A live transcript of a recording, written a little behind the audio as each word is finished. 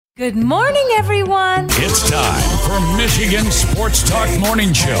Good morning, everyone. It's time for Michigan Sports Talk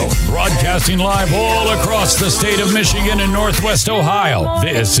Morning Show, broadcasting live all across the state of Michigan and Northwest Ohio.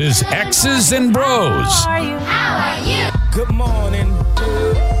 This is X's and Bros. How are you? How are you? Good morning.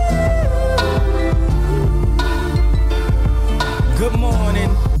 Good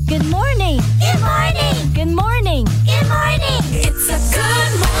morning. Good morning. Good morning. Good morning. Good morning. It's a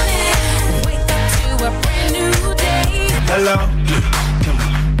good morning. Wake up to a brand new day. Hello.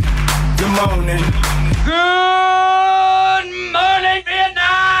 Good morning. Good morning,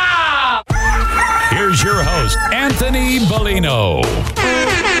 Vietnam! Here's your host, Anthony Bellino.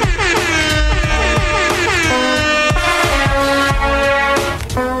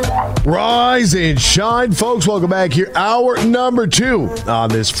 Rise and shine, folks. Welcome back here. Hour number 2 on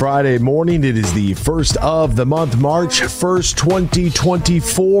this Friday morning. It is the first of the month, March 1st,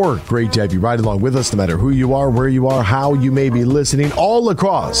 2024. Great to have you right along with us, no matter who you are, where you are, how you may be listening, all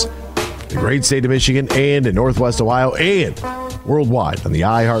across the great state of Michigan and in Northwest Ohio and worldwide on the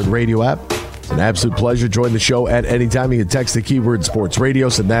iHeartRadio app. It's an absolute pleasure. Join the show at any time. You can text the keyword sports radio,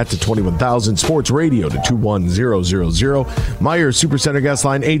 send that to 21,000, sports radio to 21000. Meijer Supercenter guest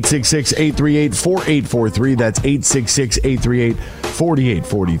line 866-838-4843. That's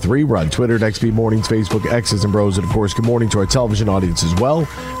 866-838-4843. We're on Twitter at XB Mornings, Facebook, X's and Bros. And of course, good morning to our television audience as well.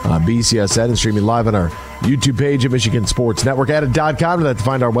 BCSN and streaming live on our YouTube page at Michigan Sports Network. Added.com to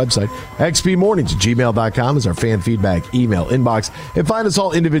find our website. XB Mornings at gmail.com is our fan feedback email inbox. And find us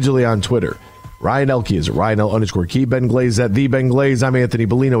all individually on Twitter. Ryan Elke is at RyanL_Key. Ben Glaze at The Ben Glaze. I'm Anthony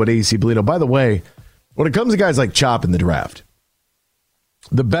Bellino at AC Bellino. By the way, when it comes to guys like Chop in the draft,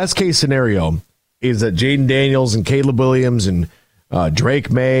 the best case scenario is that Jaden Daniels and Caleb Williams and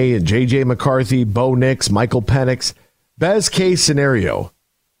Drake May and J.J. McCarthy, Bo Nix, Michael Penix. Best case scenario,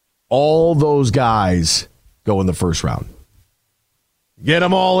 all those guys go in the first round. Get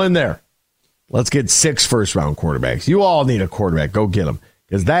them all in there. Let's get 6 first-round quarterbacks. You all need a quarterback. Go get them.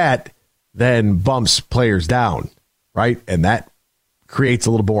 Because that then bumps players down, right? And that creates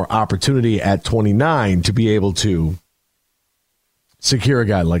a little more opportunity at 29 to be able to secure a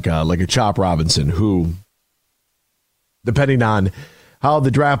guy like a Chop Robinson, who, depending on how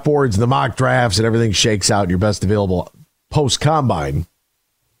the draft boards, the mock drafts, and everything shakes out, your best available post-combine,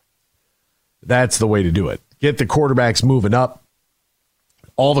 that's the way to do it. Get the quarterbacks moving up.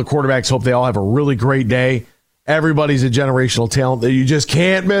 All the quarterbacks hope they all have a really great day. Everybody's a generational talent that you just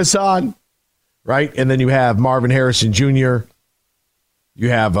can't miss on, right? And then you have Marvin Harrison Jr., you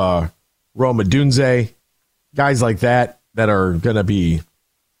have Rome Odunze, guys like that are going to be,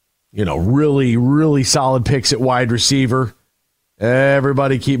 really, really solid picks at wide receiver.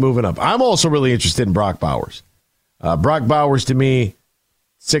 Everybody keep moving up. I'm also really interested in Brock Bowers. Brock Bowers, to me,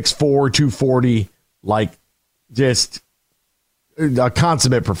 6'4", 240, like just a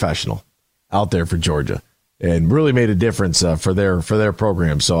consummate professional out there for Georgia, and really made a difference for their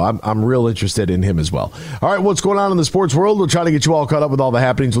program. So I'm real interested in him as well. All right, what's going on in the sports world? We'll try to get you all caught up with all the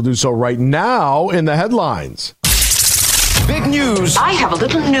happenings. We'll do so right now in the headlines. Big news. I have a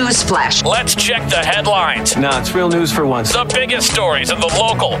little news flash. Let's check the headlines. Nah, it's real news for once. The biggest stories in the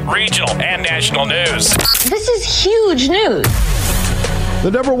local, regional, and national news. This is huge news. The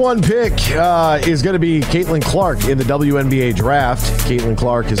number 1 pick is going to be Caitlin Clark in the WNBA draft. Caitlin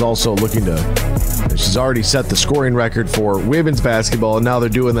Clark is also she's already set the scoring record for women's basketball, and now they're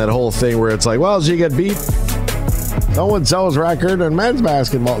doing that whole thing where it's like, well, she got beat so-and-so's record in men's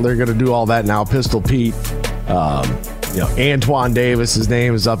basketball. They're going to do all that now. Pistol Pete, Antoine Davis, his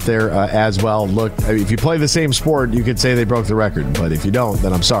name is up there as well. Look, if you play the same sport, you could say they broke the record, but if you don't,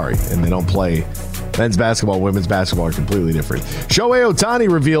 then I'm sorry, and they don't play. Men's basketball, women's basketball are completely different. Shohei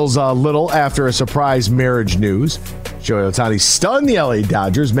Ohtani reveals little after a surprise marriage news. Shohei Ohtani stunned the LA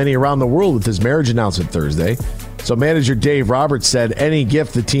Dodgers, many around the world, with his marriage announcement Thursday. So manager Dave Roberts said any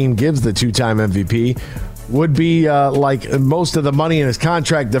gift the team gives the 2-time MVP would be like most of the money in his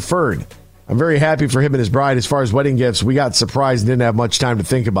contract deferred. I'm very happy for him and his bride. As far as wedding gifts, we got surprised and didn't have much time to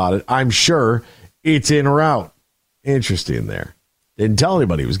think about it. I'm sure it's en route. Interesting there. Didn't tell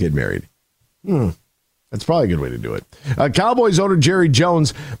anybody he was getting married. That's probably a good way to do it. Cowboys owner Jerry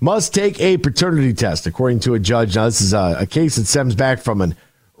Jones must take a paternity test, according to a judge. Now, this is a case that stems back from an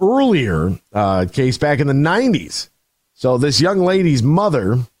earlier case back in the 90s. So this young lady's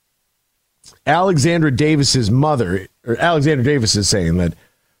mother, Alexandra Davis is saying that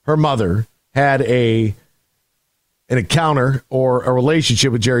her mother had an encounter or a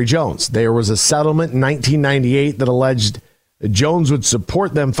relationship with Jerry Jones. There was a settlement in 1998 that alleged Jones would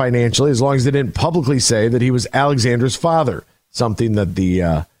support them financially as long as they didn't publicly say that he was Alexandra's father, something that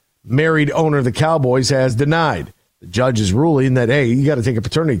the married owner of the Cowboys has denied. The judge is ruling that, hey, you got to take a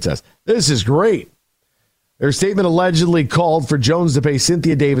paternity test. This is great. Their statement allegedly called for Jones to pay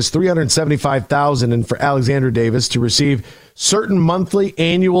Cynthia Davis $375,000 and for Alexandra Davis to receive certain monthly,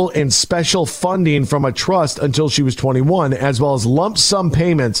 annual, and special funding from a trust until she was 21, as well as lump sum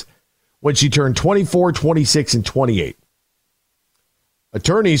payments when she turned 24, 26, and 28.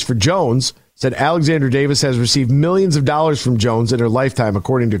 Attorneys for Jones said Alexandra Davis has received millions of dollars from Jones in her lifetime,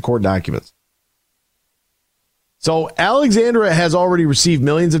 according to court documents. So Alexandra has already received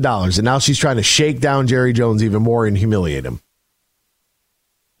millions of dollars, and now she's trying to shake down Jerry Jones even more and humiliate him.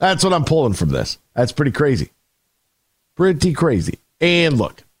 That's what I'm pulling from this. That's pretty crazy. Pretty crazy. And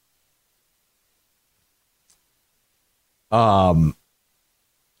look, I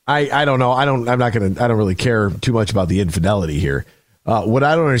don't know. I don't really care too much about the infidelity here. What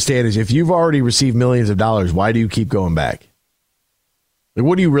I don't understand is if you've already received millions of dollars, why do you keep going back? Like,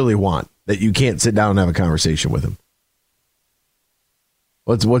 what do you really want that you can't sit down and have a conversation with him?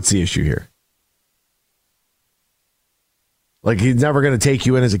 What's the issue here? Like, he's never going to take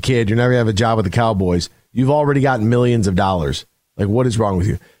you in as a kid. You're never going to have a job with the Cowboys. You've already gotten millions of dollars. Like, what is wrong with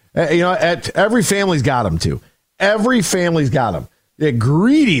you? Every family's got them, too. Every family's got them. They're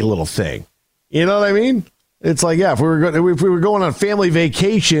greedy little thing. You know what I mean? It's like, yeah, if we were going on family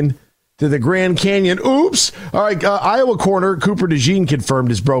vacation to the Grand Canyon, oops. All right, Iowa corner Cooper DeJean confirmed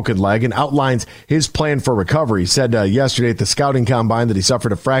his broken leg and outlines his plan for recovery. He said yesterday at the scouting combine that he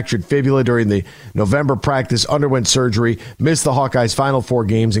suffered a fractured fibula during the November practice, underwent surgery, missed the Hawkeyes' final 4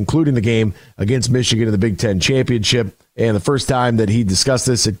 games, including the game against Michigan in the Big Ten Championship. And the first time that he discussed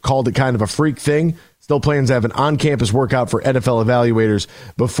this, it called it kind of a freak thing. Still plans to have an on-campus workout for NFL evaluators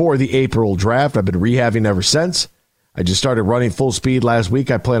before the April draft. I've been rehabbing ever since. I just started running full speed last week.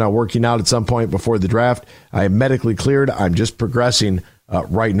 I plan on working out at some point before the draft. I am medically cleared. I'm just progressing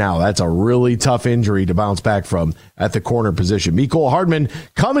right now. That's a really tough injury to bounce back from at the corner position. Mecole Hardman,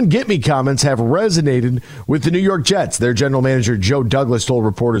 come and get me comments have resonated with the New York Jets. Their general manager, Joe Douglas, told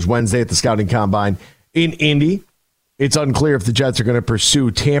reporters Wednesday at the scouting combine in Indy. It's unclear if the Jets are going to pursue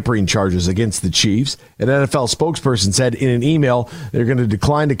tampering charges against the Chiefs. An NFL spokesperson said in an email they're going to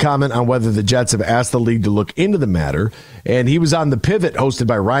decline to comment on whether the Jets have asked the league to look into the matter. And he was on The Pivot, hosted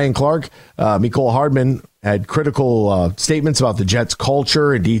by Ryan Clark. Mecole Hardman had critical statements about the Jets'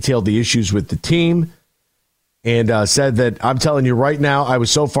 culture and detailed the issues with the team. And said that, I'm telling you right now, I was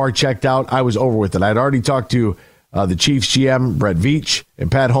so far checked out, I was over with it. I'd already talked to the Chiefs GM, Brett Veach,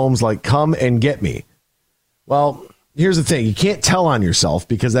 and Pat Holmes, like, come and get me. Well, here's the thing. You can't tell on yourself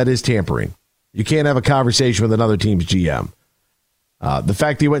because that is tampering. You can't have a conversation with another team's GM. The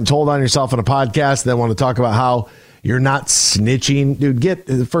fact that you went and told on yourself on a podcast, then want to talk about how you're not snitching.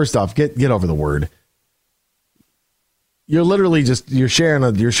 Dude, first off, get over the word. You're literally you're sharing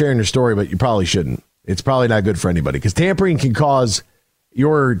your story, but you probably shouldn't. It's probably not good for anybody because tampering can cause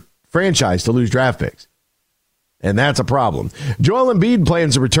your franchise to lose draft picks. And that's a problem. Joel Embiid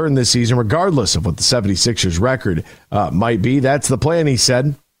plans to return this season regardless of what the 76ers record might be. That's the plan, he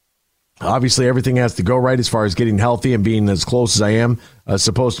said. Obviously, everything has to go right as far as getting healthy and being as close as I am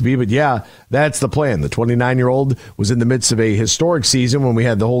supposed to be. But, yeah, that's the plan. The 29-year-old was in the midst of a historic season when we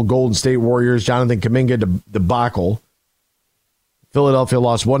had the whole Golden State Warriors, Jonathan Kuminga debacle. Philadelphia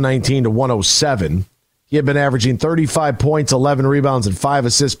lost 119-107. He had been averaging 35 points, 11 rebounds, and 5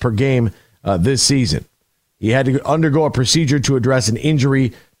 assists per game this season. He had to undergo a procedure to address an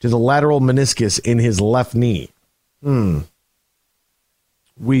injury to the lateral meniscus in his left knee.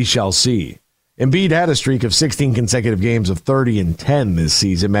 We shall see. Embiid had a streak of 16 consecutive games of 30 and 10 this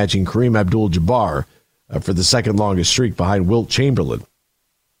season, matching Kareem Abdul-Jabbar for the second longest streak behind Wilt Chamberlain.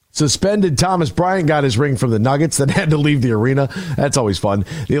 Suspended Thomas Bryant got his ring from the Nuggets, then had to leave the arena. That's always fun.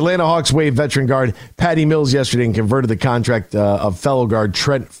 The Atlanta Hawks waived veteran guard Patty Mills yesterday and converted the contract of fellow guard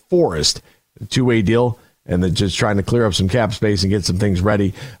Trent Forrest, a two-way deal. And they're just trying to clear up some cap space and get some things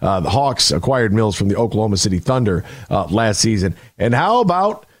ready. The Hawks acquired Mills from the Oklahoma City Thunder last season. And how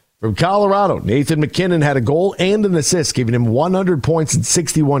about from Colorado? Nathan McKinnon had a goal and an assist, giving him 100 points in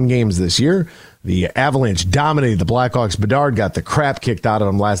 61 games this year. The Avalanche dominated the Blackhawks. Bedard got the crap kicked out of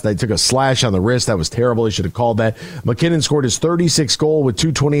him last night. Took a slash on the wrist. That was terrible. He should have called that. McKinnon scored his 36th goal with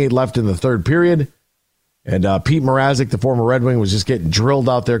 2:28 left in the third period. And Pete Mrazek, the former Red Wing, was just getting drilled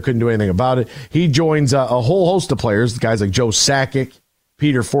out there, couldn't do anything about it. He joins a whole host of players, guys like Joe Sakic,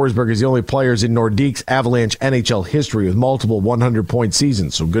 Peter Forsberg is the only players in Nordique's Avalanche NHL history with multiple 100-point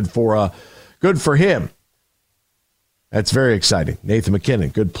seasons. So good for him. That's very exciting. Nathan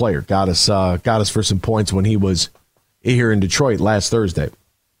McKinnon, good player, got us for some points when he was here in Detroit last Thursday.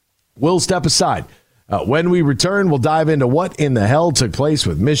 We'll step aside. When we return, we'll dive into what in the hell took place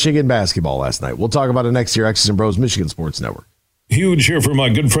with Michigan basketball last night. We'll talk about it next year, X's and Bros Michigan Sports Network. Huge here for my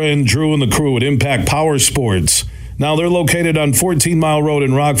good friend Drew and the crew at Impact Power Sports. Now, they're located on 14 Mile Road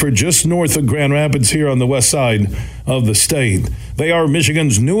in Rockford, just north of Grand Rapids here on the west side of the state. They are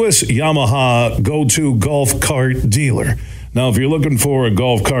Michigan's newest Yamaha go-to golf cart dealer. Now, if you're looking for a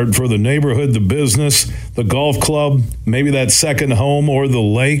golf cart for the neighborhood, the business, the golf club, maybe that second home or the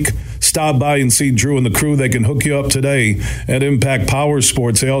lake, stop by and see Drew and the crew. They can hook you up today at Impact Power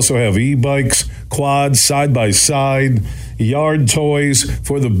Sports. They also have e-bikes, quads, side-by-side, yard toys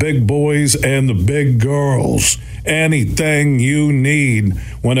for the big boys and the big girls. Anything you need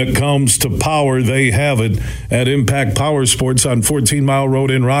when it comes to power, they have it at Impact Power Sports on 14 Mile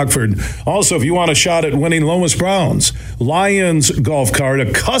Road in Rockford. Also, if you want a shot at winning Lomas Brown's Lions golf cart,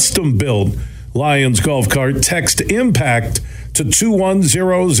 a custom-built Lions golf cart, text IMPACT to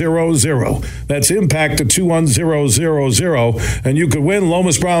 21000. That's IMPACT to 21000. And you could win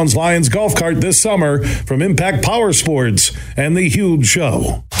Lomas Brown's Lions golf cart this summer from Impact Power Sports and The Huge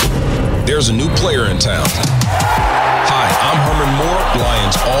Show. There's a new player in town. Hi, I'm Herman Moore,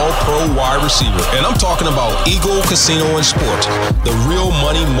 Lions All-Pro wide receiver, and I'm talking about Eagle Casino and Sports, the real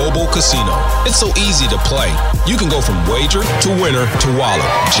money mobile casino. It's so easy to play. You can go from wager to winner to wallet,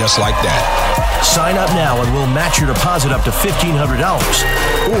 just like that. Sign up now and we'll match your deposit up to $1,500.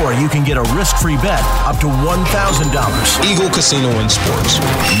 Or you can get a risk-free bet up to $1,000. Eagle Casino and Sports.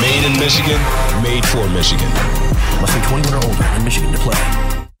 Made in Michigan, made for Michigan. Must be 21 or older in Michigan to play.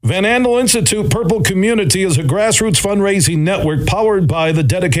 Van Andel Institute Purple Community is a grassroots fundraising network powered by the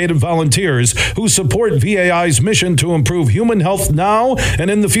dedicated volunteers who support VAI's mission to improve human health now and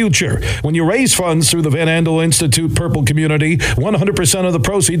in the future. When you raise funds through the Van Andel Institute Purple Community, 100% of the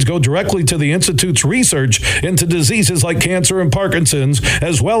proceeds go directly to the Institute's research into diseases like cancer and Parkinson's,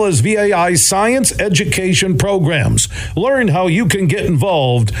 as well as VAI's science education programs. Learn how you can get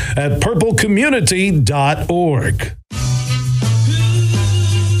involved at purplecommunity.org.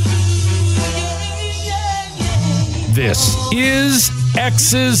 This is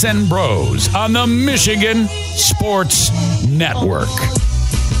X's and Bros on the Michigan Sports Network.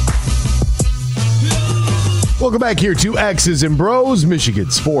 Welcome back here to X's and Bros, Michigan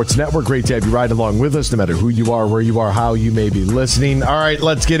Sports Network. Great to have you ride along with us, no matter who you are, where you are, how you may be listening. All right,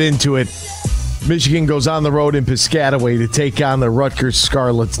 let's get into it. Michigan goes on the road in Piscataway to take on the Rutgers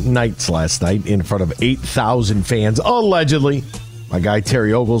Scarlet Knights last night in front of 8,000 fans, allegedly. My guy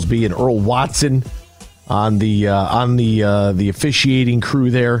Terry Oglesby and Earl Watson on the officiating crew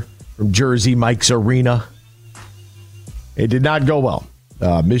there from Jersey Mike's Arena. It did not go well.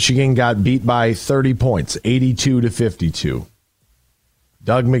 Michigan got beat by 30 points, 82-52.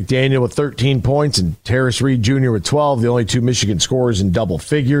 Doug McDaniel with 13 points and Terrace Reed Jr. with 12, the only two Michigan scorers in double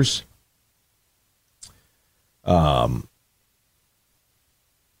figures.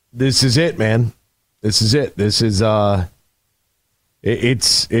 This is it, man. This is it. This is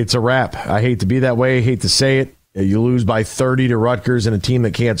It's a wrap. I hate to be that way. I hate to say it. You lose by 30 to Rutgers and a team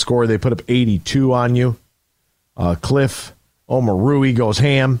that can't score. They put up 82 on you. Cliff Omarui goes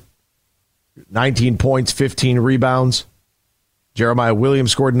ham. 19 points, 15 rebounds. Jeremiah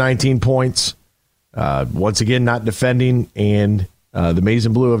Williams scored 19 points. Once again, not defending. And the Maize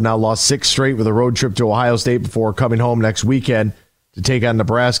and Blue have now lost 6 straight with a road trip to Ohio State before coming home next weekend to take on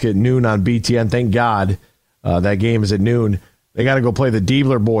Nebraska at noon on BTN. Thank God that game is at noon. They got to go play the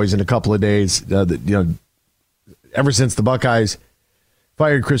Diebler boys in a couple of days. Ever since the Buckeyes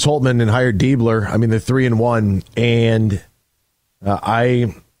fired Chris Holtmann and hired Diebler, I mean, they're 3-1, and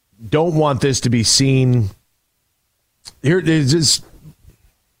I don't want this to be seen. This is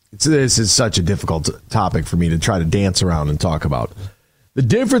such a difficult topic for me to try to dance around and talk about. The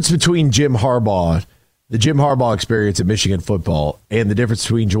difference between the Jim Harbaugh experience at Michigan football and the difference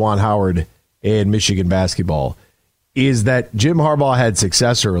between Juwan Howard and Michigan basketball is that Jim Harbaugh had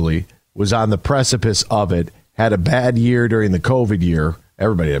success early, was on the precipice of it, had a bad year during the COVID year.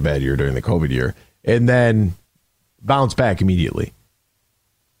 Everybody had a bad year during the COVID year. And then bounced back immediately.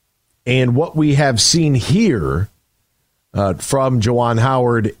 And what we have seen here from Juwan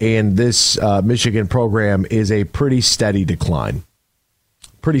Howard and this Michigan program is a pretty steady decline.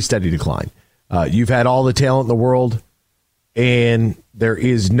 You've had all the talent in the world, and there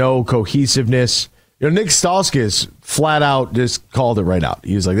is no cohesiveness. Nick Stauskas flat out just called it right out.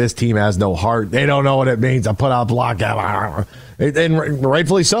 He was like, this team has no heart. They don't know what it means to put out block. And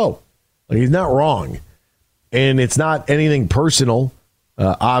rightfully so. Like, he's not wrong. And it's not anything personal,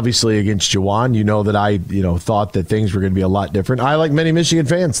 obviously, against Juwan. You know that I thought that things were going to be a lot different. I, like many Michigan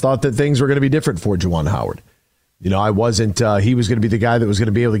fans, thought that things were going to be different for Juwan Howard. I wasn't, he was going to be the guy that was going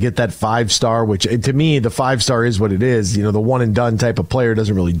to be able to get that 5-star, which to me, the 5-star is what it is. The one and done type of player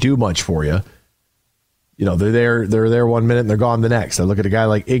doesn't really do much for you. They're there 1 minute and they're gone the next. I look at a guy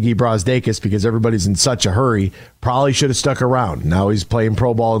like Iggy Brosdakis because everybody's in such a hurry. Probably should have stuck around. Now he's playing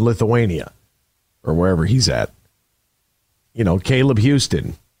pro ball in Lithuania or wherever he's at. Caleb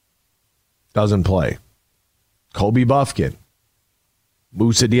Houston doesn't play. Kobe Buffkin.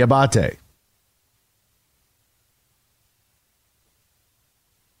 Moussa Diabate.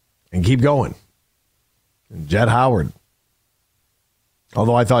 And keep going. And Jett Howard.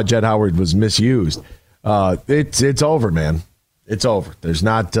 Although I thought Jett Howard was misused. It's over, man. It's over. There's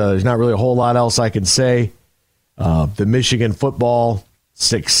not really a whole lot else I can say. The Michigan football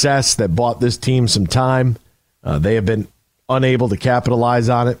success that bought this team some time, they have been unable to capitalize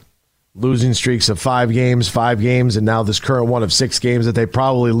on it. Losing streaks of 5 games, and now this current one of 6 games that they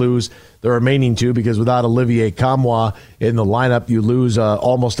probably lose the remaining 2 because without Olivier Kamwa in the lineup, you lose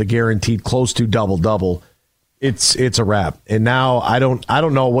almost a guaranteed close to double-double. It's a wrap. And now I don't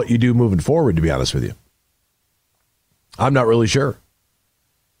know what you do moving forward, to be honest with you. I'm not really sure.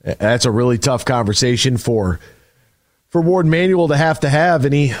 That's a really tough conversation for Ward Manuel to have,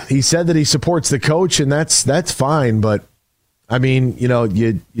 and he said that he supports the coach, and that's fine, but I mean,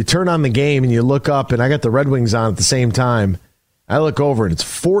 you turn on the game and you look up, and I got the Red Wings on at the same time. I look over and it's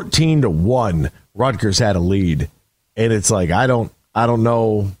 14-1. Rutgers had a lead, and it's like I don't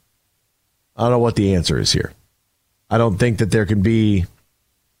know what the answer is here. I don't think that there can be.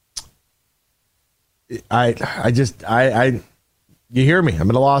 You hear me? I'm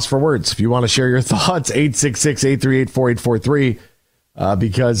at a loss for words. If you want to share your thoughts, 866-838-4843.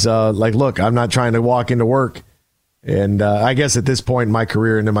 Because look, I'm not trying to walk into work. And I guess at this point in my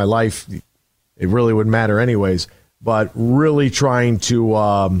career and in my life, it really wouldn't matter anyways. But really trying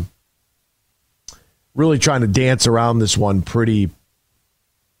to dance around this one pretty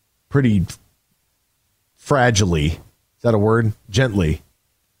fragilely. Is that a word? Gently.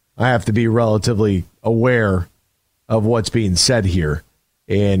 I have to be relatively aware of what's being said here,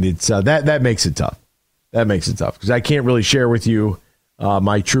 and it's that makes it tough. That makes it tough because I can't really share with you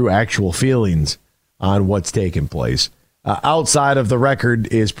my true actual feelings on what's taking place. Outside of the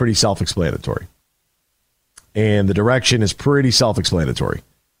record is pretty self-explanatory. And the direction is pretty self-explanatory.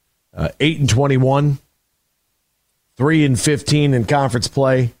 8-21, 3-15 in conference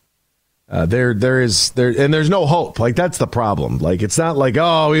play. There's no hope. Like, that's the problem. Like, it's not like,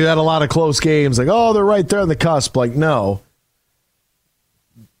 oh, we had a lot of close games. Like, oh, they're right there on the cusp. Like, no,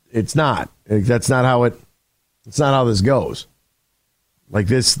 it's not. That's not how it's not how this goes. Like,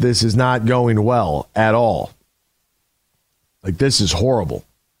 this is not going well at all. Like, this is horrible.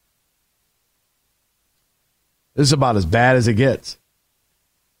 This is about as bad as it gets.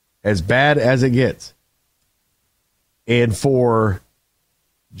 As bad as it gets. And for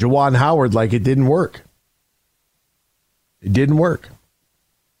Juwan Howard, like, it didn't work. It didn't work.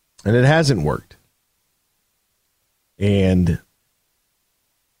 And it hasn't worked. And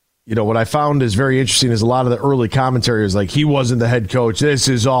what I found is very interesting is a lot of the early commentary is like, he wasn't the head coach. This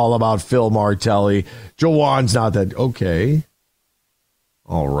is all about Phil Martelli. Juwan's not that. Okay.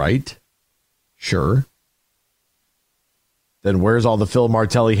 All right. Sure. Then where's all the Phil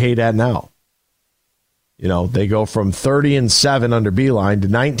Martelli hate at now? They go from 30-7 under Beeline to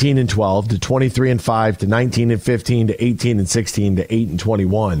 19-12 to 23-5 to 19-15 to 18-16 to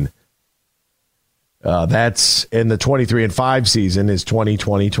 8-21. That's in the 23-5 season is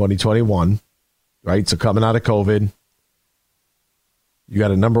 2020, 2021, right? So coming out of COVID, you got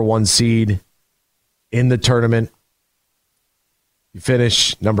a number 1 seed in the tournament. You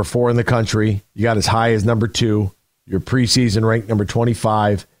finish number 4 in the country. You got as high as number 2. Your preseason ranked number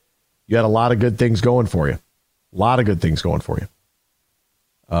 25. You had a lot of good things going for you. A lot of good things going for you.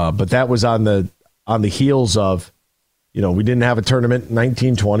 But that was on the heels of, we didn't have a tournament in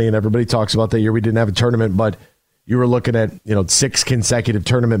 1920, and everybody talks about that year we didn't have a tournament, but you were looking at, 6 consecutive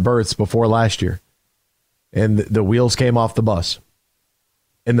tournament berths before last year. And the wheels came off the bus.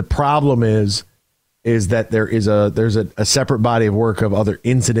 And the problem is that there's a separate body of work of other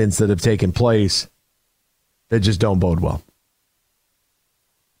incidents that have taken place that just don't bode well.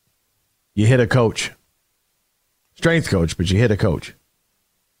 You hit a coach. Strength coach, but you hit a coach.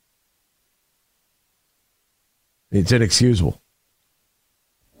 It's inexcusable.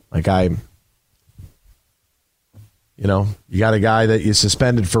 Like you got a guy that you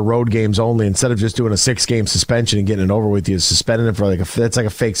suspended for road games only. Instead of just doing a 6-game suspension and getting it over with, you suspended him for that's like a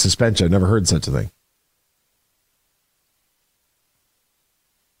fake suspension. I've never heard such a thing.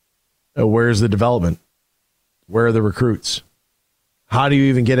 Where's the development? Where are the recruits? how do you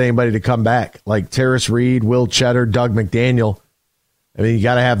even get anybody to come back? Like Terrace Reed, Will Cheddar, Doug McDaniel. I mean, you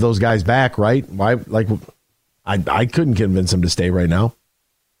got to have those guys back, right? Why? Like, I couldn't convince them to stay right now.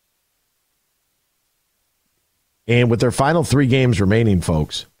 And with their final 3 games remaining,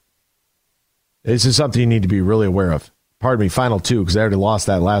 folks, this is something you need to be really aware of. Pardon me, final 2, because they already lost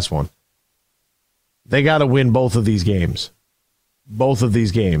that last one. They got to win both of these games. Both of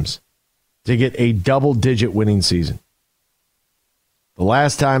these games to get a double-digit winning season. The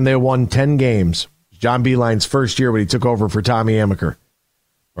last time they won 10 games, John Beilein's first year when he took over for Tommy Amaker,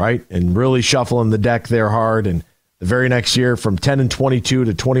 right? And really shuffling the deck there hard. And the very next year, from 10-22 to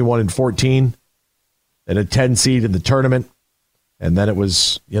 21-14, and a 10 seed in the tournament. And then it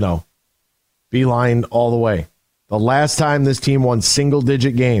was, Beilein all the way. The last time this team won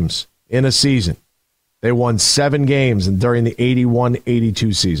single-digit games in a season, they won 7 games during the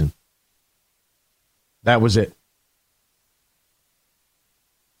 81-82 season. That was it.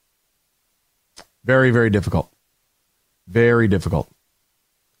 Very, very difficult. Very difficult.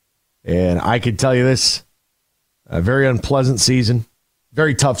 And I can tell you this, a very unpleasant season,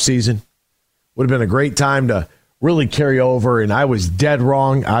 very tough season. Would have been a great time to really carry over, and I was dead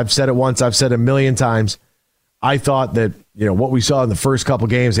wrong. I've said it once, I've said it a million times. I thought that, what we saw in the first couple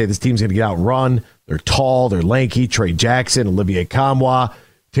games, hey, this team's going to get outrun. They're tall, they're lanky. Trey Jackson, Olivier Kamwa,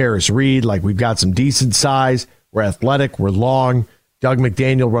 Terrace Reed, like we've got some decent size. We're athletic, we're long. Doug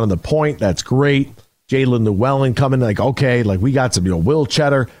McDaniel running the point, that's great. Jalen Llewellyn coming, like, okay, like we got some, Will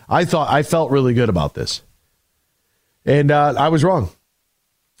Cheddar. I felt really good about this. And I was wrong.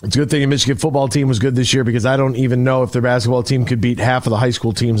 It's a good thing the Michigan football team was good this year because I don't even know if their basketball team could beat half of the high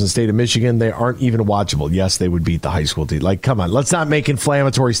school teams in the state of Michigan. They aren't even watchable. Yes, they would beat the high school team. Like, come on, let's not make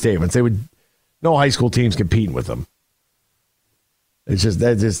inflammatory statements. No high school teams competing with them. It's just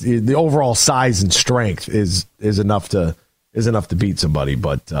the overall size and strength is enough to beat somebody.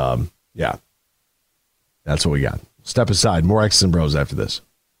 But yeah, that's what we got. Step aside. More X's and Bros after this.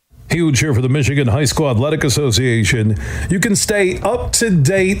 Huge here for the Michigan High School Athletic Association. You can stay up to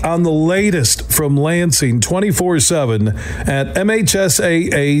date on the latest from Lansing 24/7 at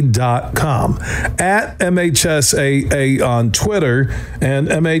MHSAA.com, at MHSAA on Twitter, and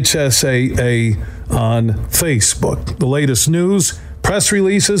MHSAA on Facebook. The latest news, press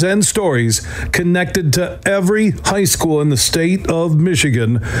releases, and stories connected to every high school in the state of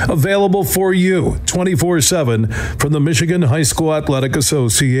Michigan, available for you 24/7 from the Michigan High School Athletic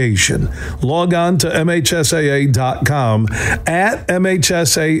Association. Log on to MHSAA.com, at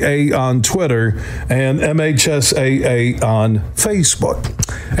MHSAA on Twitter, and MHSAA on Facebook.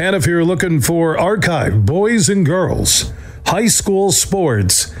 And if you're looking for archive boys and girls high school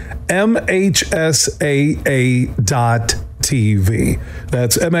sports, MHSAA.TV.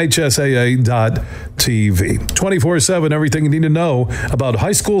 That's MHSAA.TV. 24/7, everything you need to know about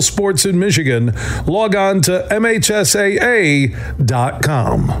high school sports in Michigan. Log on to MHSAA.com.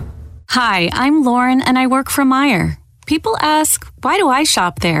 Hi, I'm Lauren, and I work for Meijer. People ask, why do I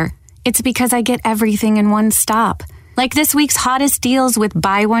shop there? It's because I get everything in one stop. Like this week's hottest deals with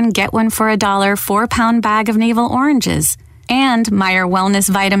buy one, get one for $1 4-pound bag of navel oranges. And Meijer Wellness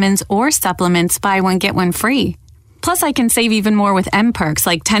vitamins or supplements, buy one, get one free. Plus, I can save even more with M-Perks,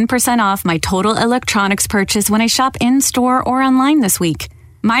 like 10% off my total electronics purchase when I shop in-store or online this week.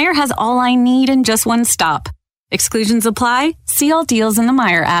 Meijer has all I need in just one stop. Exclusions apply. See all deals in the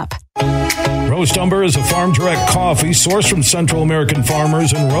Meijer app. Roast Umber is a farm direct coffee sourced from Central American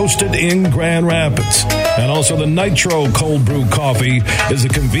farmers and roasted in Grand Rapids. And also the Nitro Cold Brew Coffee is a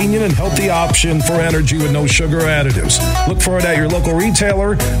convenient and healthy option for energy with no sugar additives. Look for it at your local retailer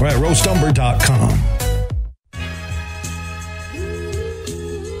or at roastumber.com.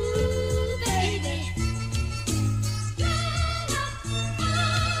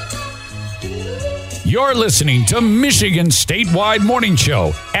 You're listening to Michigan Statewide Morning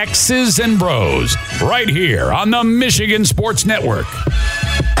Show, X's and Bros, right here on the Michigan Sports Network.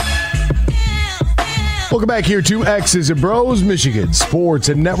 Welcome back here to X's and Bros, Michigan Sports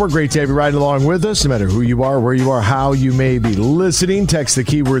and Network. Great to have you riding along with us, no matter who you are, where you are, how you may be listening. Text the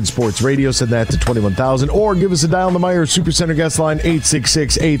keyword sports radio, send that to 21,000, or give us a dial on the Meijer Supercenter guest line,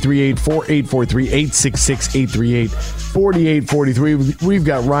 866-838-4843, 866-838-4843. We've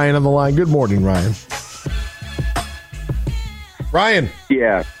got Ryan on the line. Good morning, Ryan. Ryan.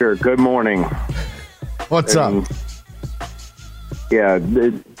 Yeah, sure. Good morning. What's up? Yeah,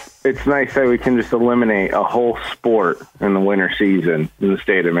 it's nice that we can just eliminate a whole sport in the winter season in the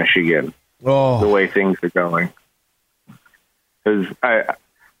state of Michigan. Oh. The way things are going. Because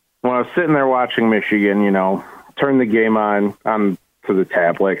when I was sitting there watching Michigan, turned the game on to the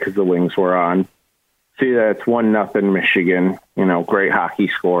tablet because the Wings were on. see that it's 1-0 Michigan, great hockey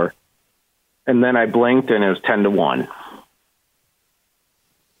score. And then I blinked and it was 10-1.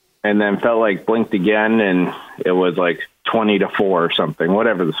 And then felt like blinked again and it was like 20-4 or something,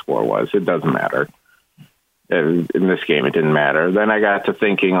 whatever the score was. It doesn't matter. In this game, it didn't matter. Then I got to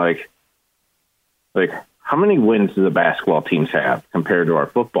thinking like how many wins do the basketball teams have compared to our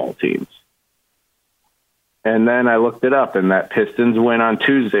football teams? And then I looked it up, and that Pistons win on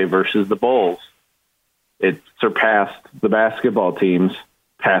Tuesday versus the Bulls. It surpassed the basketball teams,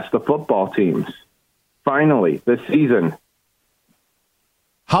 past the football teams. Finally, this season.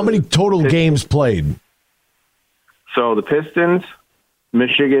 How many total games played? So the Pistons,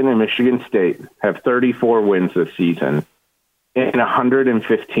 Michigan, and Michigan State have 34 wins this season in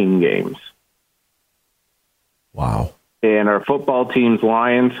 115 games. Wow. And our football teams,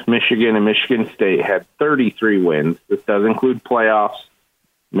 Lions, Michigan, and Michigan State, had 33 wins. This does include playoffs.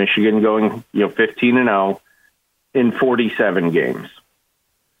 Michigan going 15-0 in 47 games.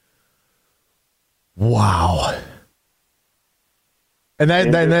 Wow. And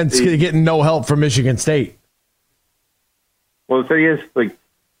that's getting no help from Michigan State. Well, the thing is,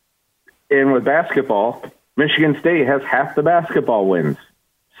 and with basketball, Michigan State has half the basketball wins.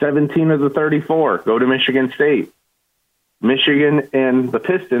 17 of the 34 go to Michigan State. Michigan and the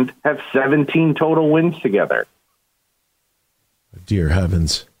Pistons have 17 total wins together. Dear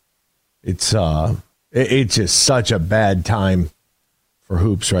heavens. It's just such a bad time for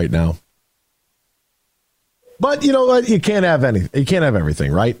hoops right now. But you know what? You can't have anything. You can't have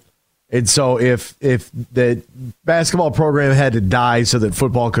everything, right? And so if the basketball program had to die so that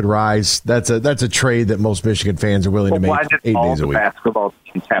football could rise, that's a trade that most Michigan fans are willing to make 8 days a week. Basketball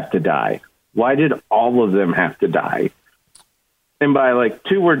teams have to die? Why did all of them have to die? And by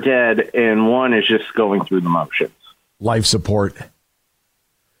 2 were dead and 1 is just going through the motions. Life support.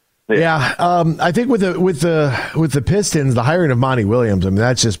 Yeah, I think with the Pistons, the hiring of Monty Williams, I mean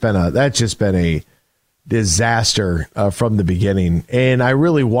that's just been a disaster from the beginning. And I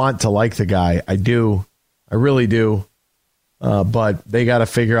really want to like the guy. I really do. But they got to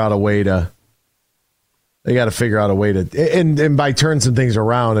figure out a way to. And by turn some things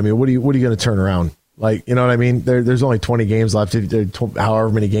around, I mean, what are you going to turn around? You know what I mean? There's only 20 games left. However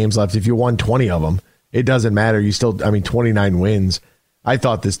many games left. If you won 20 of them, it doesn't matter. 29 wins. I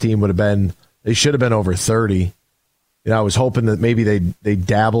thought this team they should have been over 30. I was hoping that maybe they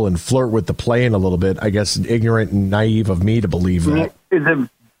dabble and flirt with the play-in a little bit. I guess ignorant and naive of me to believe that. Is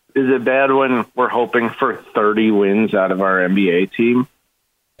it bad when we're hoping for 30 wins out of our NBA team?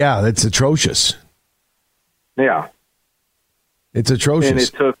 Yeah, that's atrocious. Yeah. It's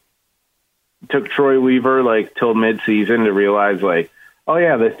atrocious. And it took Troy Weaver till mid-season to realize oh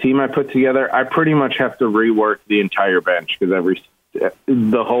yeah, this team I put together, I pretty much have to rework the entire bench because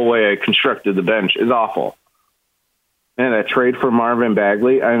the whole way I constructed the bench is awful. And a trade for Marvin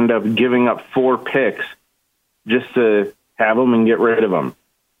Bagley, I ended up giving up 4 picks just to have him and get rid of him.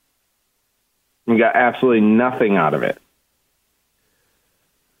 And got absolutely nothing out of it.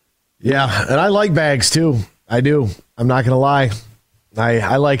 Yeah, and I like Bags too. I do. I'm not going to lie.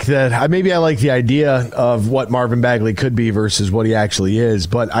 I like that. Maybe I like the idea of what Marvin Bagley could be versus what he actually is.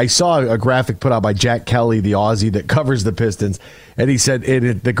 But I saw a graphic put out by Jack Kelly, the Aussie that covers the Pistons, and he said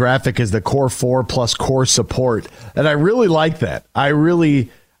the graphic is the core 4 plus core support, and I really like that. I really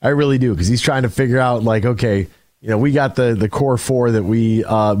do, because he's trying to figure out okay, we got the core 4 that we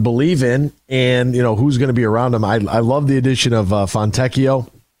believe in, and who's going to be around him. I love the addition of Fontecchio.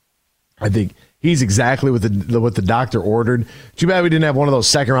 I think he's exactly what the doctor ordered. Too bad we didn't have one of those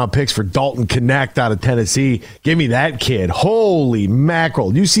second-round picks for Dalton Connect out of Tennessee. Give me that kid. Holy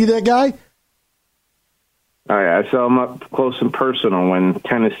mackerel. You see that guy? I saw him up close and personal when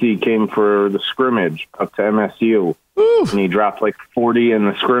Tennessee came for the scrimmage up to MSU. Oof. And he dropped 40 in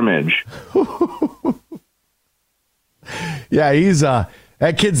the scrimmage. Yeah, he's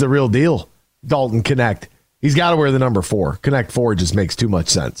that kid's the real deal, Dalton Connect. He's got to wear the number 4. Connect 4 just makes too much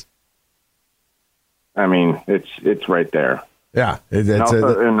sense. I mean, it's right there. Yeah.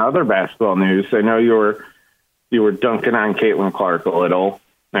 Also, in other basketball news, I know you were dunking on Caitlin Clark a little.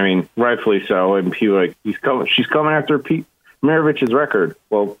 I mean, rightfully so. And she's coming after Pete Maravich's record.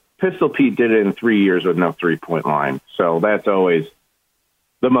 Well, Pistol Pete did it in 3 years with no 3-point line. So that's always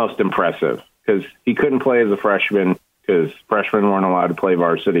the most impressive, because he couldn't play as a freshman because freshmen weren't allowed to play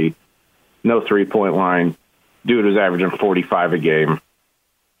varsity. No 3-point line. Dude was averaging 45 a game.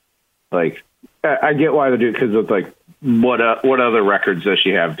 I get why they do it, because it's what other records does she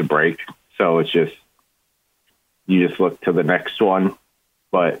have to break? So it's just, you just look to the next one.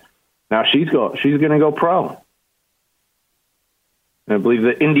 But now she's going to go pro. I believe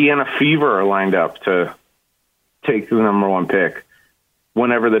the Indiana Fever are lined up to take the number 1 pick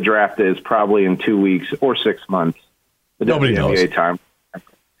whenever the draft is, probably in 2 weeks or 6 months. The Nobody WNBA knows. time.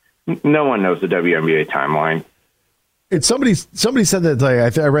 No one knows the WNBA timeline. It's somebody said that,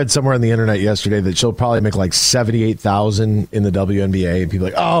 like, I read somewhere on the internet yesterday that she'll probably make like $78,000 in the WNBA, and people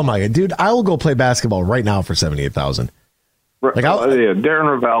are like, oh my god, dude, I will go play basketball right now for $78,000. Like,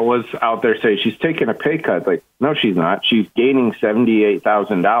 Darren Ravel was out there saying she's taking a pay cut. Like, no, she's not. She's gaining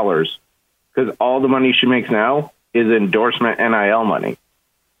 $78,000 because all the money she makes now is endorsement NIL money.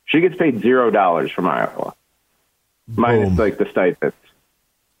 She gets paid $0 from Iowa, minus like the stipends.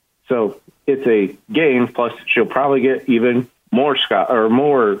 So it's a gain. Plus, she'll probably get even more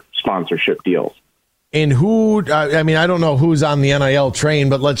more sponsorship deals. And who? I mean, I don't know who's on the NIL train,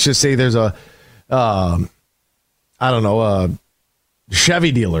 but let's just say there's a, I don't know, a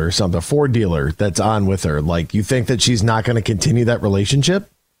Chevy dealer or something, a Ford dealer that's on with her. Like, you think that she's not going to continue that relationship?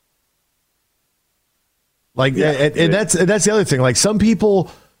 Like, and that's the other thing. Like, some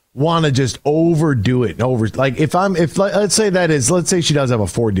people want to just overdo it. Like, let's say she does have a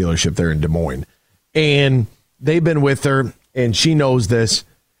Ford dealership there in Des Moines, and they've been with her, and she knows this,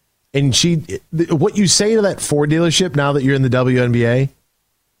 and what you say to that Ford dealership now that you're in the WNBA,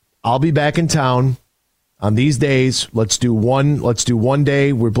 I'll be back in town on these days. Let's do one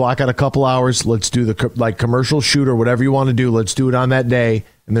day. We block out a couple hours. Let's do the commercial shoot or whatever you want to do. Let's do it on that day.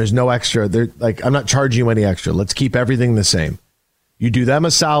 And there's no extra. I'm not charging you any extra. Let's keep everything the same. You do them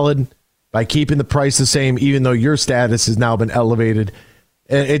a solid by keeping the price the same, even though your status has now been elevated.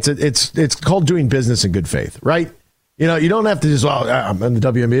 It's called doing business in good faith, right? You know, you don't have to just, I'm in the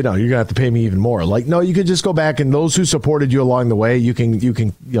WNBA now, you're gonna have to pay me even more. Like, no, you could just go back, and those who supported you along the way, you can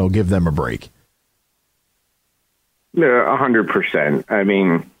give them a break. Yeah, 100%. I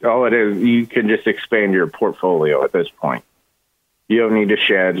mean, all it is, you can just expand your portfolio at this point. You don't need to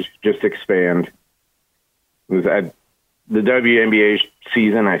shed, just expand. The WNBA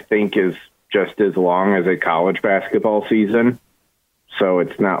season, I think, is just as long as a college basketball season. So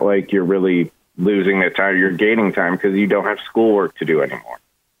it's not like you're really losing the time. You're gaining time because you don't have schoolwork to do anymore.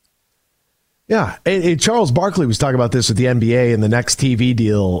 Yeah. And Charles Barkley was talking about this with the NBA and the next TV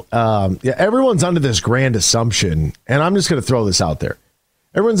deal. Everyone's under this grand assumption, and I'm just going to throw this out there.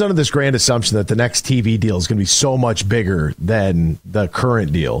 Everyone's under this grand assumption that the next TV deal is going to be so much bigger than the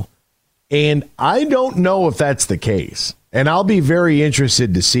current deal. And I don't know if that's the case. And I'll be very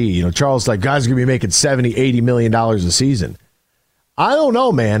interested to see. You know, Charles, like, guys are going to be making $70, $80 million a season. I don't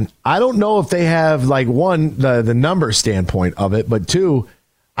know, man. I don't know if they have, like, one, the number standpoint of it, but two,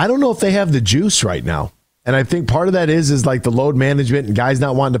 I don't know if they have the juice right now. And I think part of that is like the load management and guys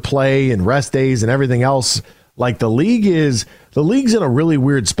not wanting to play and rest days and everything else. Like, the league's in a really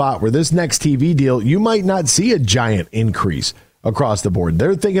weird spot where this next TV deal, you might not see a giant increase across the board.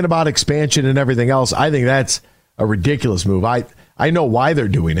 They're thinking about expansion and everything else. I think that's a ridiculous move. I know why they're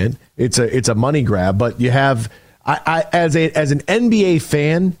doing it. It's a money grab, but you have, as an NBA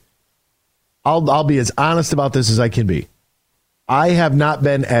fan, I'll be as honest about this as I can be. I have not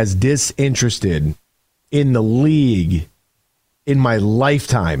been as disinterested in the league in my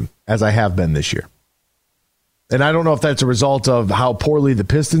lifetime as I have been this year. And I don't know if that's a result of how poorly the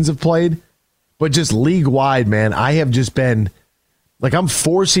Pistons have played, but just league-wide, man, I have just been, like, I'm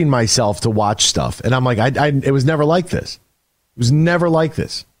forcing myself to watch stuff. And I'm like, it was never like this. It was never like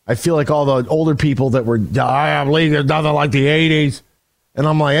this. I feel like all the older people that were, I believe there's nothing like the 80s. And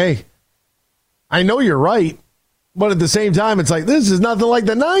I'm like, hey, I know you're right. But at the same time, it's like, this is nothing like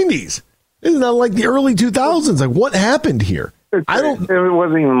the 90s. This is not like the early 2000s. Like, what happened here? It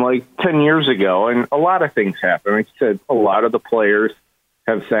wasn't even like 10 years ago, and a lot of things happened. Like you said, a lot of the players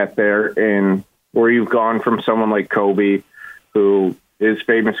have sat there, and where you've gone from someone like Kobe, who his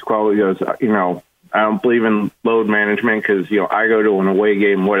famous quote goes, I don't believe in load management because, I go to an away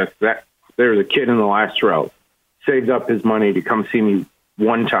game. What if there's a kid in the last row, saved up his money to come see me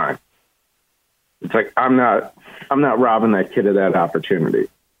one time? It's like, I'm not robbing that kid of that opportunity.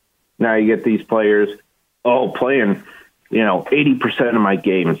 Now you get these players, playing, 80% of my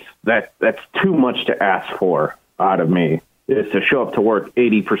games. That's too much to ask for out of me, is to show up to work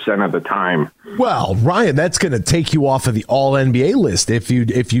 80% of the time. Well, Ryan, that's going to take you off of the All-NBA list if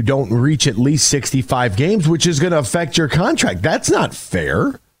you don't reach at least 65 games, which is going to affect your contract. That's not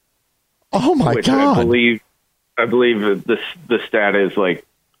fair. Oh my God! I believe the stat is like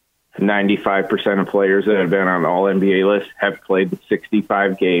 95% of players that have been on the All-NBA list have played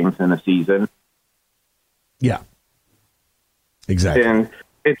 65 games in a season. Yeah. Exactly. And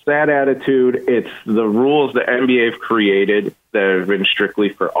it's that attitude. It's the rules the NBA have created that have been strictly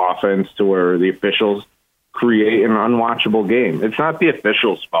for offense, to where the officials create an unwatchable game. It's not the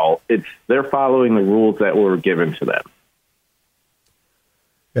officials' fault. It's they're following the rules that were given to them.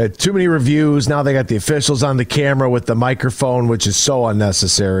 Too many reviews. Now they got the officials on the camera with the microphone, which is so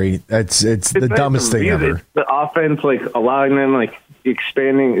unnecessary. It's the dumbest thing ever. It's the offense, like allowing them, like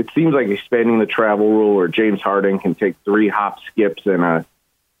expanding. It seems like expanding the travel rule, where James Harden can take 3 hop skips and a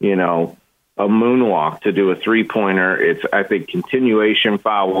moonwalk to do a 3-pointer. It's, I think, continuation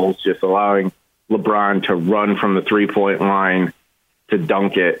fouls, just allowing LeBron to run from the 3-point line to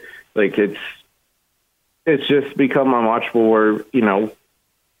dunk it. Like it's just become unwatchable. Where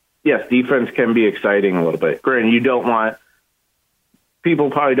yes, defense can be exciting a little bit. Granted, people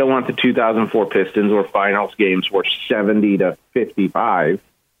probably don't want the 2004 Pistons or finals games where 70-55,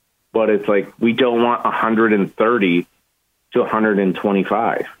 but it's like we don't want 130 to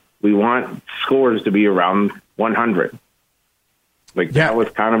 125. We want scores to be around 100. That was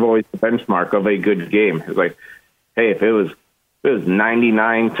kind of always the benchmark of a good game. It's like, hey, if it was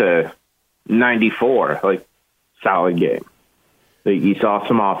 99 to 94, like solid game. You saw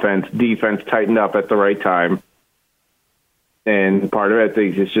some offense, defense tightened up at the right time. And part of it, I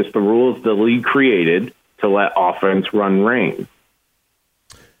think, is just the rules the league created to let offense run reign.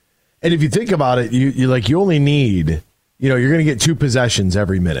 And if you think about it, you only need, you're going to get 2 possessions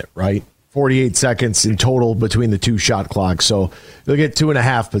every minute, right? 48 seconds in total between the 2 shot clocks. So you'll get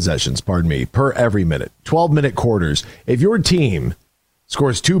 2.5 possessions, per every minute. 12-minute quarters. If your team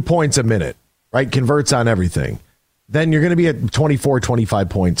scores 2 points a minute, right, converts on everything, then you're going to be at 24, 25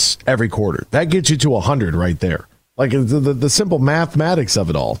 points every quarter. That gets you to 100 right there. Like the simple mathematics of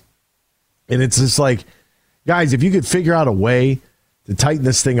it all. And it's just like, guys, if you could figure out a way to tighten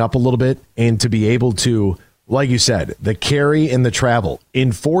this thing up a little bit and to be able to, like you said, the carry and the travel,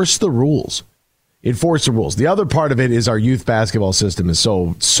 enforce the rules. Enforce the rules. The other part of it is our youth basketball system is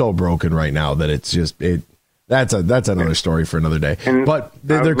so broken right now that it's just that's another story for another day. And but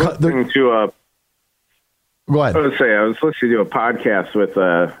they're listening to a. Go ahead. I was listening to a podcast with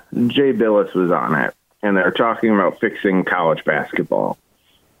Jay Billis was on it, and they're talking about fixing college basketball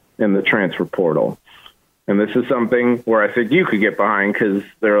in the transfer portal. And this is something where I think you could get behind, because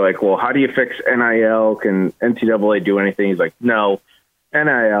they're like, well, how do you fix NIL? Can NCAA do anything? He's like, no,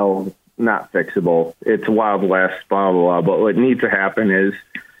 NIL, not fixable. It's Wild West, blah, blah, blah. But what needs to happen is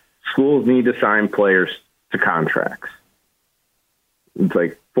schools need to sign players to contracts. It's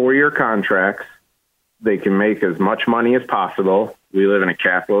like 4-year contracts. They can make as much money as possible. We live in a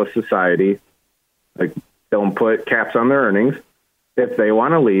capitalist society. Like, don't put caps on their earnings. If they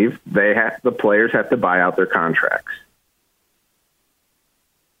want to leave, the players have to buy out their contracts.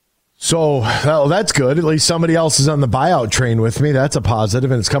 So, well, that's good. At least somebody else is on the buyout train with me. That's a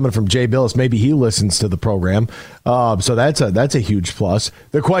positive, and it's coming from Jay Billis. Maybe he listens to the program. So that's a huge plus.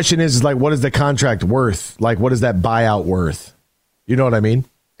 The question is like, what is the contract worth? Like, what is that buyout worth? You know what I mean?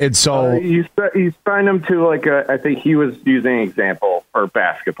 And so you signed him to I think he was using an example for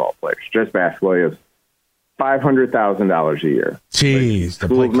basketball players, just basketball is $500,000 a year. Jeez, to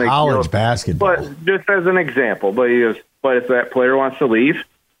play college basketball. But just as an example, but if that player wants to leave,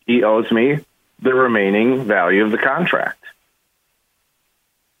 he owes me the remaining value of the contract.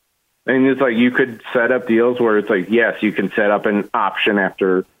 And it's like you could set up deals where it's like, yes, you can set up an option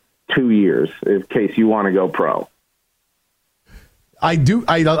after 2 years in case you want to go pro. I do.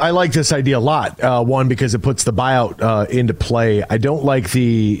 I like this idea a lot. One, because it puts the buyout into play. I don't like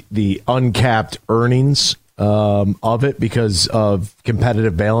the uncapped earnings of it because of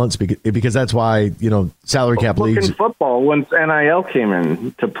competitive balance. Because that's why salary cap leagues. In football, once NIL came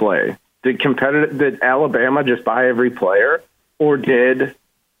into play, did Alabama just buy every player, or did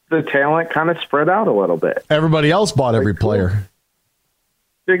the talent kind of spread out a little bit? Everybody else bought every player.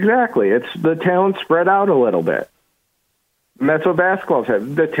 Exactly. It's the talent spread out a little bit. And that's what basketball's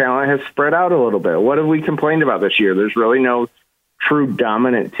had. The talent has spread out a little bit. What have we complained about this year? There's really no true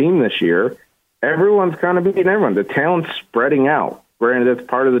dominant team this year. Everyone's kind of beating everyone. The talent's spreading out. Granted, it's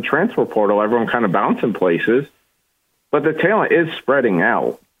part of the transfer portal. Everyone kind of bouncing places. But the talent is spreading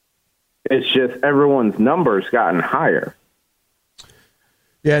out. It's just everyone's numbers gotten higher.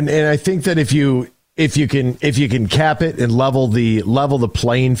 Yeah, and I think that if you can cap it and level the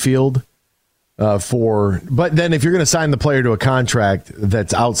playing field, but then if you're going to sign the player to a contract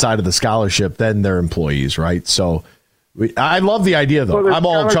that's outside of the scholarship, then they're employees, right? So I love the idea, though.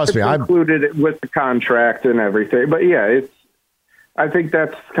 Well, trust me, I'm included it with the contract and everything. But yeah, I think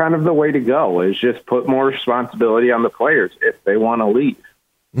that's kind of the way to go, is just put more responsibility on the players if they want to leave.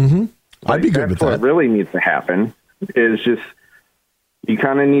 Mm-hmm. I'd be good with that. What really needs to happen is just you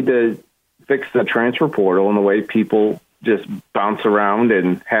kind of need to fix the transfer portal and the way people just bounce around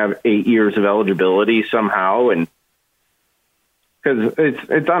and have 8 years of eligibility somehow. And because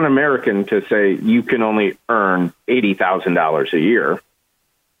it's un-American to say you can only earn $80,000 a year.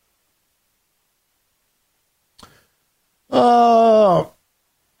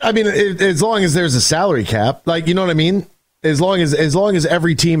 I mean, as long as there's a salary cap, like, you know what I mean? As long as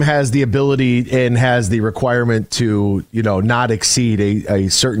every team has the ability and has the requirement to, you know, not exceed a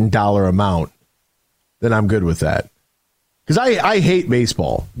certain dollar amount, then I'm good with that. Because I hate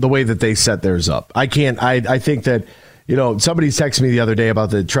baseball, the way that they set theirs up. I think that, you know, somebody texted me the other day about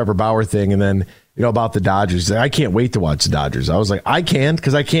the Trevor Bauer thing, and then, you know, about the Dodgers. I can't wait to watch the Dodgers. I was like, I can't,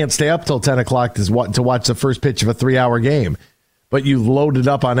 because I can't stay up till 10 o'clock to watch the first pitch of a 3-hour game. But you load it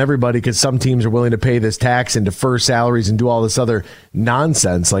up on everybody because some teams are willing to pay this tax and defer salaries and do all this other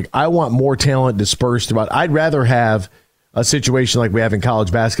nonsense. Like, I want more talent dispersed about. I'd rather have a situation like we have in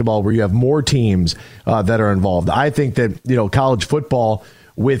college basketball where you have more teams that are involved. I think that, you know, college football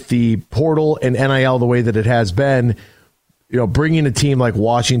with the portal and NIL the way that it has been, you know, bringing a team like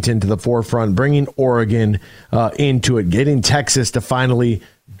Washington to the forefront, bringing Oregon into it, getting Texas to finally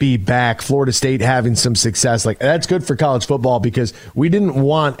be back, Florida State having some success, like, that's good for college football, because we didn't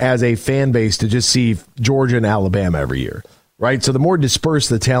want, as a fan base, to just see Georgia and Alabama every year, right? So the more dispersed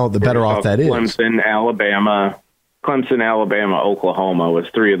the talent, the better off that is. Clemson, Alabama, Oklahoma was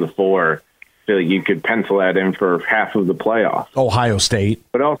 3 of the 4. I feel like you could pencil that in for half of the playoffs. Ohio State.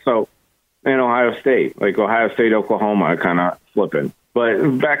 But also in Ohio State, like Ohio State, Oklahoma, kind of flipping.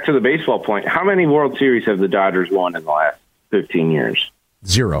 But back to the baseball point, how many World Series have the Dodgers won in the last 15 years?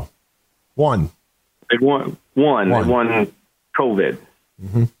 0. 1. They won. They won COVID,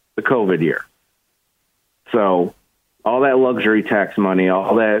 the COVID year. So all that luxury tax money,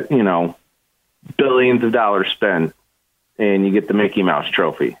 all that, you know, billions of dollars spent, and you get the Mickey Mouse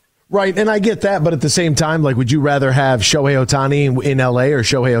trophy. Right, and I get that, but at the same time, like, would you rather have Shohei Ohtani in L.A. or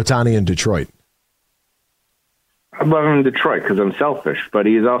Shohei Ohtani in Detroit? I love him in Detroit because I'm selfish, but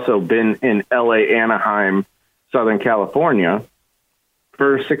he's also been in L.A., Anaheim, Southern California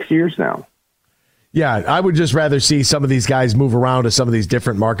for 6 years now. Yeah, I would just rather see some of these guys move around to some of these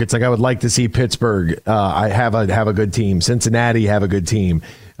different markets. Like, I would like to see Pittsburgh have a good team, Cincinnati have a good team,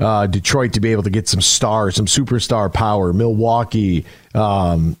 Detroit to be able to get some superstar power, Milwaukee. You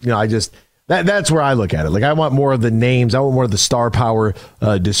know, I just that's where I look at it. Like, I want more of the names, I want more of the star power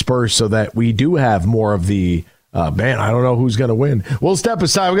dispersed, so that we do have more of the. Man, I don't know who's going to win. We'll step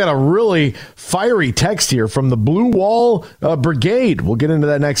aside. We got a really fiery text here from the Blue Wall Brigade. We'll get into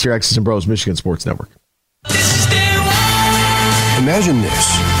that next year. X's and Bros, Michigan Sports Network. Imagine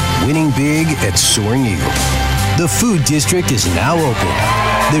this: winning big at Soaring Eagle. The food district is now open.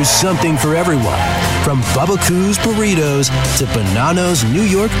 There's something for everyone, from Bubba Coos burritos to Bonanno's New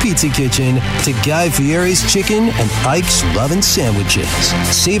York Pizza Kitchen to Guy Fieri's chicken and Ike's Lovin' Sandwiches.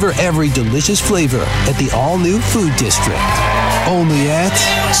 Savor every delicious flavor at the all-new food district. Only at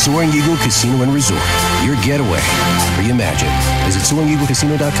Soaring Eagle Casino and Resort. Your getaway reimagined. Visit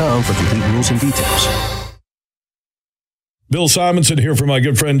SoaringEagleCasino.com for complete rules and details. Bill Simonson here for my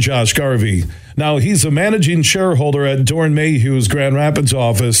good friend Josh Garvey. Now, he's a managing shareholder at Dorn Mayhew's Grand Rapids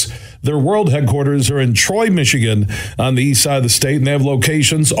office. Their world headquarters are in Troy, Michigan, on the east side of the state, and they have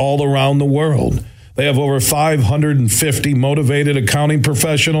locations all around the world. They have over 550 motivated accounting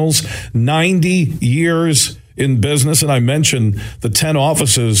professionals, 90 years in business, and I mentioned the 10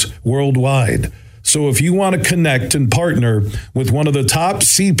 offices worldwide. So if you want to connect and partner with one of the top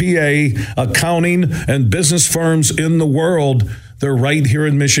CPA, accounting, and business firms in the world, they're right here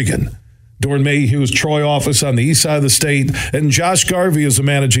in Michigan. Dorn Mayhew's Troy office on the east side of the state, and Josh Garvey is a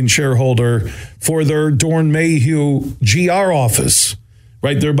managing shareholder for their Dorn Mayhew GR office.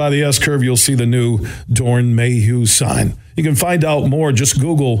 Right there by the S-curve, you'll see the new Dorn Mayhew sign. You can find out more. Just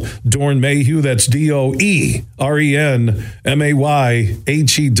Google Dorn Mayhew. That's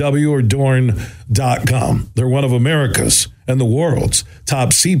DOERENMAYHEW or Dorn.com. They're one of America's and the world's top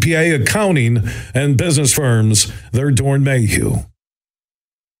CPA, accounting, and business firms. They're Dorn Mayhew.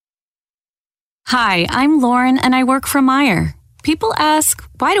 Hi, I'm Lauren, and I work for Meijer. People ask,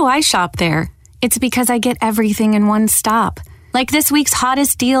 why do I shop there? It's because I get everything in one stop. Like this week's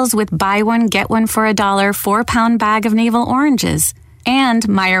hottest deals with buy one, get one for $1 4-pound bag of navel oranges. And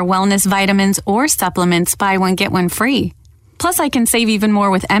Meijer Wellness vitamins or supplements, buy one, get one free. Plus, I can save even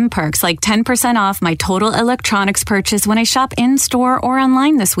more with M-Perks, like 10% off my total electronics purchase when I shop in-store or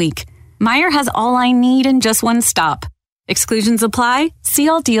online this week. Meijer has all I need in just one stop. Exclusions apply. See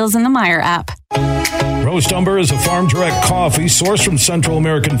all deals in the Meijer app. Roast Umber is a farm direct coffee sourced from Central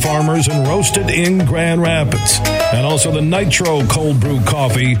American farmers and roasted in Grand Rapids. And also the Nitro Cold Brew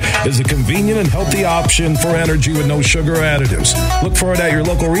Coffee is a convenient and healthy option for energy with no sugar additives. Look for it at your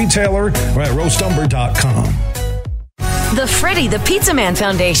local retailer or at roastumber.com. The Freddie the Pizza Man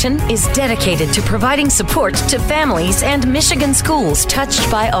Foundation is dedicated to providing support to families and Michigan schools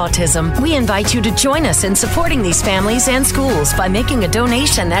touched by autism. We invite you to join us in supporting these families and schools by making a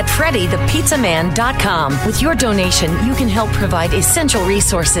donation at freddythepizzaman.com. With your donation, you can help provide essential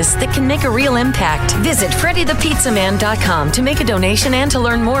resources that can make a real impact. Visit freddythepizzaman.com to make a donation and to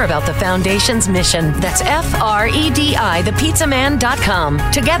learn more about the foundation's mission. That's FREDI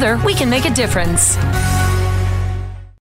thepizzaman.com. Together, we can make a difference.